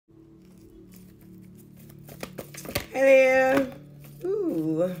Hey there.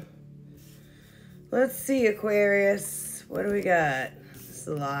 Ooh. Let's see, Aquarius. What do we got? This is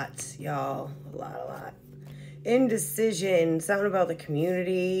a lot, y'all. A lot. Indecision. Something about the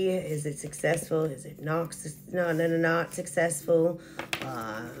community. Is it successful? Is it not successful?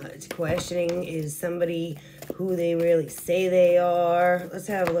 It's questioning. Is somebody who they really say they are? Let's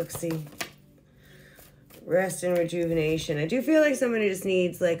have a look-see. Rest and rejuvenation. I do feel like somebody just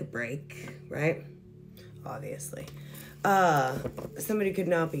needs like a break, right? Obviously. Somebody could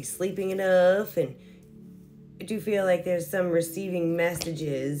not be sleeping enough, and I do feel like there's some receiving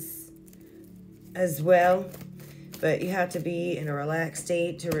messages as well, but you have to be in a relaxed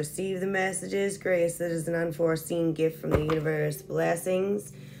state to receive the messages. Grace, that is an unforeseen gift from the universe.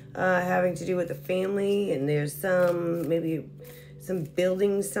 Blessings, having to do with the family, and there's maybe some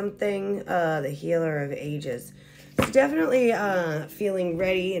building something, the healer of ages. So definitely feeling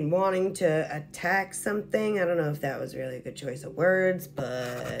ready and wanting to attack something. I don't know if that was really a good choice of words,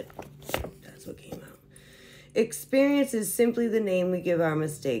 but that's what came out. Experience is simply the name we give our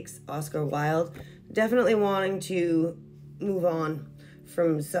mistakes. Oscar Wilde. Definitely wanting to move on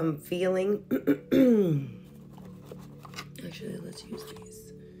from some feeling. Actually, let's use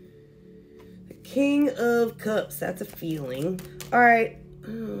these. The King of Cups. That's a feeling. All right.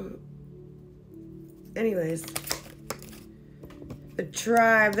 Anyways. The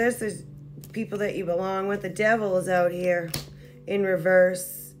tribe. This is people that you belong with. The devil is out here in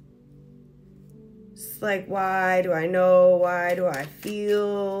reverse. It's like, why do I know? Why do I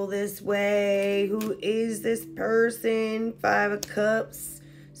feel this way? Who is this person? 5 of Cups,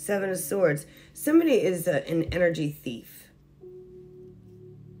 7 of Swords. Somebody is an energy thief.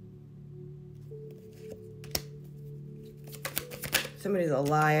 Somebody's a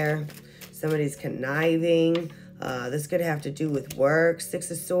liar. Somebody's conniving. This could have to do with work.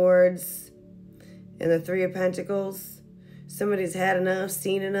 6 of Swords and the 3 of Pentacles. Somebody's had enough,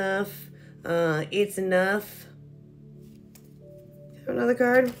 seen enough. It's enough. Have another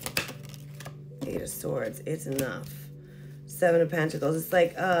card. 8 of Swords. It's enough. 7 of Pentacles. It's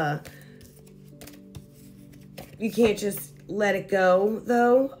like, you can't just let it go,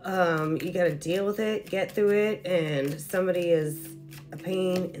 though. You got to deal with it, get through it, and somebody is a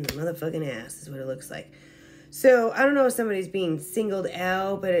pain in the motherfucking ass is what it looks like. So, I don't know if somebody's being singled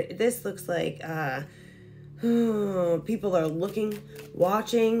out, but this looks like people are looking,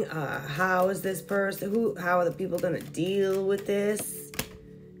 watching. How is this person? How are the people going to deal with this?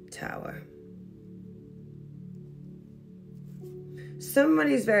 Tower.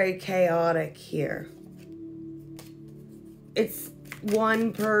 Somebody's very chaotic here. It's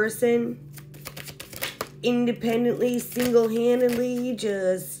one person independently, single-handedly,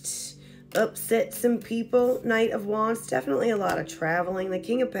 just upset some people. Knight of Wands, definitely a lot of traveling. The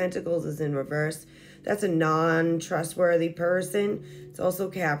King of Pentacles is in reverse. That's a non-trustworthy person. It's also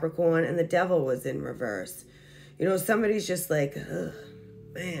Capricorn, and the Devil was in reverse. You know, somebody's just like, ugh,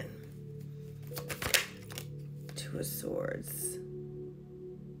 man. 2 of Swords.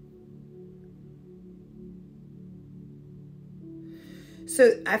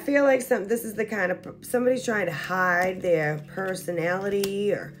 So I feel like this is the kind of, somebody's trying to hide their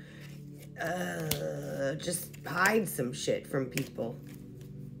personality or just hide some shit from people.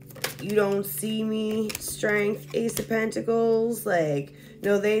 You don't see me, strength, Ace of Pentacles. Like,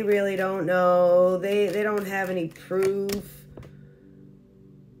 no, they really don't know. They don't have any proof.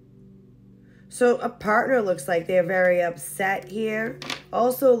 So a partner looks like they're very upset here.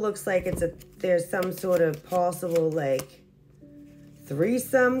 Also looks like there's some sort of possible like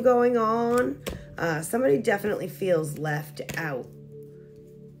threesome going on. Somebody definitely feels left out.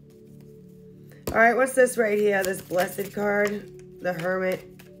 All right, what's this right here? This Blessed card, the Hermit,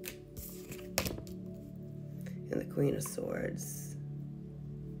 and the Queen of Swords.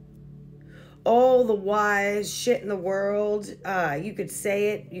 All the wise shit in the world. You could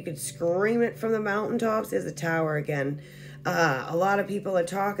say it. You could scream it from the mountaintops. There's a Tower again. A lot of people are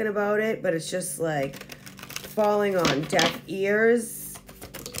talking about it, but it's just like falling on deaf ears.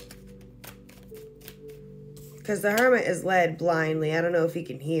 Because the Hermit is led blindly. I don't know if he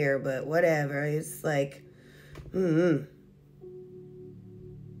can hear, but whatever. It's like,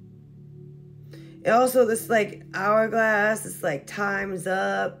 Also, this like hourglass. It's like time's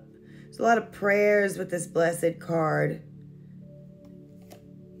up. There's a lot of prayers with this Blessed card.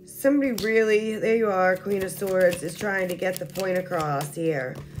 Somebody really, there you are, Queen of Swords, is trying to get the point across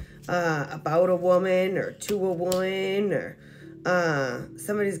here. About a woman or to a woman, or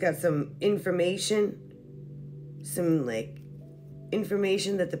somebody's got some information. Some like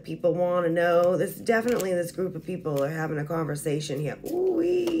information that the people want to know. This group of people are having a conversation here.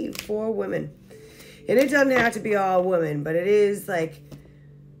 Ooh-wee, 4 women. And it doesn't have to be all women, but it is like,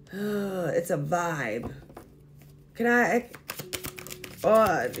 it's a vibe. Can I,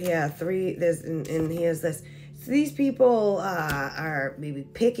 oh, yeah, 3, there's, and here's this. So these people are maybe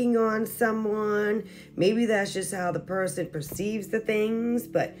picking on someone. Maybe that's just how the person perceives the things.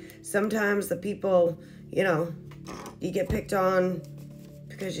 But sometimes the people, you know, you get picked on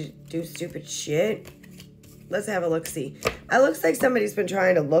because you do stupid shit. Let's have a look-see. It looks like somebody's been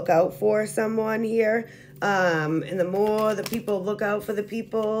trying to look out for someone here. And the more the people look out for the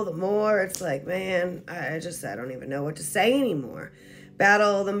people, the more it's like, man, I don't even know what to say anymore.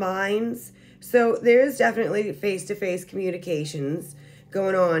 Battle of the minds. So there's definitely face-to-face communications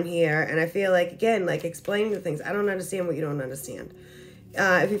going on here. And I feel like, again, like explaining the things. I don't understand what you don't understand.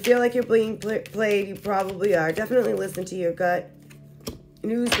 If you feel like you're being played, you probably are. Definitely listen to your gut.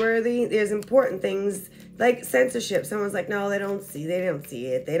 Newsworthy. There's important things like censorship. Someone's like, no, they don't see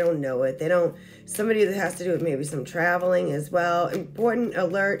it. They don't know it. Somebody that has to do with maybe some traveling as well. Important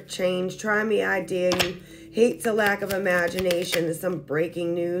alert, change, try me, I dare you. Hate to lack of imagination. There's some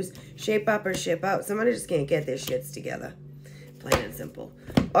breaking news. Shape up or ship out. Somebody just can't get their shits together. Plain and simple.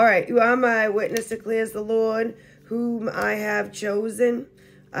 All right. You are my witness, declares the Lord, whom I have chosen.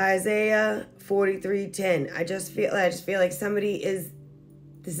 Isaiah 43:10. I just feel like somebody is,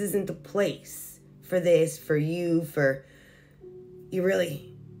 this isn't the place for this, for you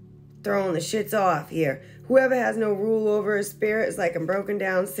really throwing the shits off here. Whoever has no rule over his spirit is like a broken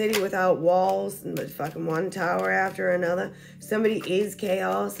down city without walls, and fucking one tower after another. Somebody is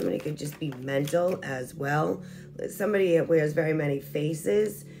chaos. Somebody could just be mental as well. Somebody that wears very many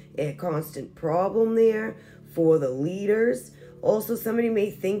faces. A constant problem there for the leaders. Also, somebody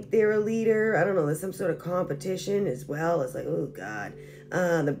may think they're a leader. I don't know. There's some sort of competition as well. It's like, oh, God.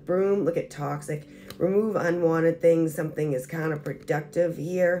 The broom, look at toxic. Remove unwanted things. Something is counterproductive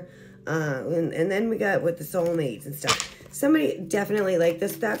here. And then we got with the soulmates and stuff. Somebody definitely like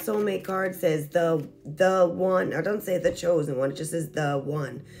this. That soulmate card says the one. I don't say the chosen one. It just says the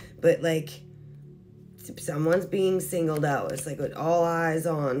one. But like someone's being singled out. It's like with all eyes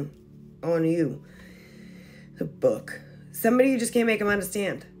on you. The book. Somebody you just can't make them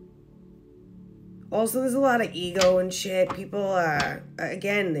understand. Also, there's a lot of ego and shit. People are,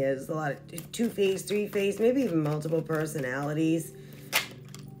 again, there's a lot of two-faced, three-faced, maybe even multiple personalities.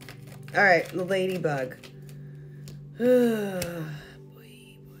 All right, the ladybug. Boy.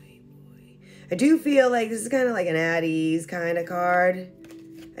 I do feel like this is kind of like an at ease kind of card.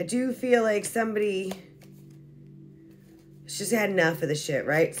 I do feel like somebody just had enough of the shit,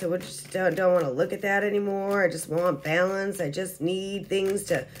 right? So we just don't want to look at that anymore. I just want balance. I just need things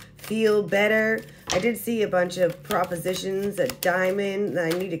to feel better. I did see a bunch of propositions, a diamond. I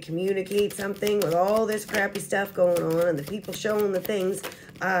need to communicate something with all this crappy stuff going on and the people showing the things.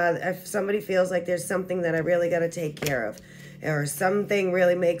 If somebody feels like there's something that I really got to take care of, or something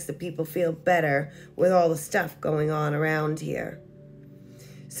really makes the people feel better with all the stuff going on around here.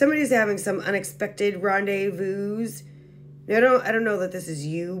 Somebody's having some unexpected rendezvous. Now, I don't know that this is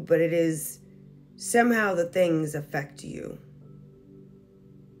you, but it is somehow the things affect you.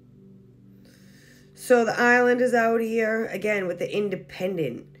 So the island is out here, again, with the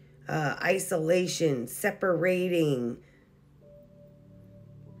independent, isolation, separating.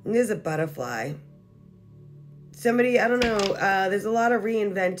 And there's a butterfly. Somebody, I don't know, there's a lot of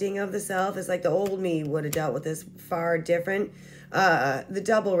reinventing of the self. It's like the old me would have dealt with this far different. The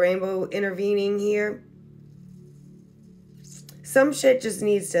double rainbow intervening here. Some shit just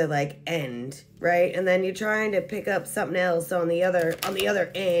needs to like end, right? And then you're trying to pick up something else on the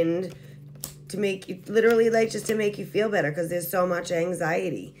other end to make you, literally like just to make you feel better, because there's so much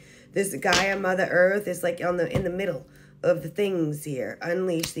anxiety. This Gaia Mother Earth is like in the middle of the things here.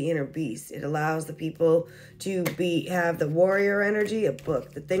 Unleash the inner beast. It allows the people to have the warrior energy. A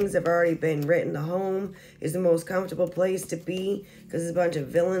book. The things have already been written. The home is the most comfortable place to be because there's a bunch of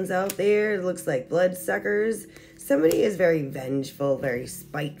villains out there. It looks like bloodsuckers. Somebody is very vengeful, very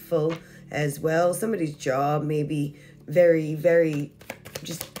spiteful as well. Somebody's job may be very, very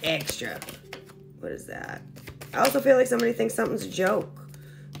just extra. What is that? I also feel like somebody thinks something's a joke.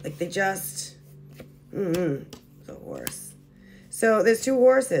 Like they just... The horse. So there's 2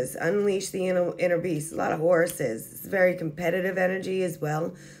 horses. Unleash the inner beast. A lot of horses. It's very competitive energy as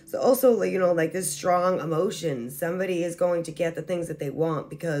well. So also, you know, like this strong emotion. Somebody is going to get the things that they want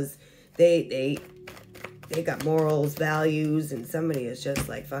because they got morals, values, and somebody is just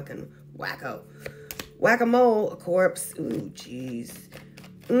like fucking wacko. Whack-a-mole, a corpse. Ooh, jeez.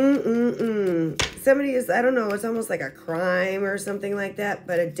 Somebody is, I don't know, it's almost like a crime or something like that,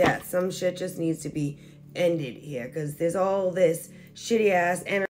 but a death. Some shit just needs to be ended here because there's all this shitty ass energy.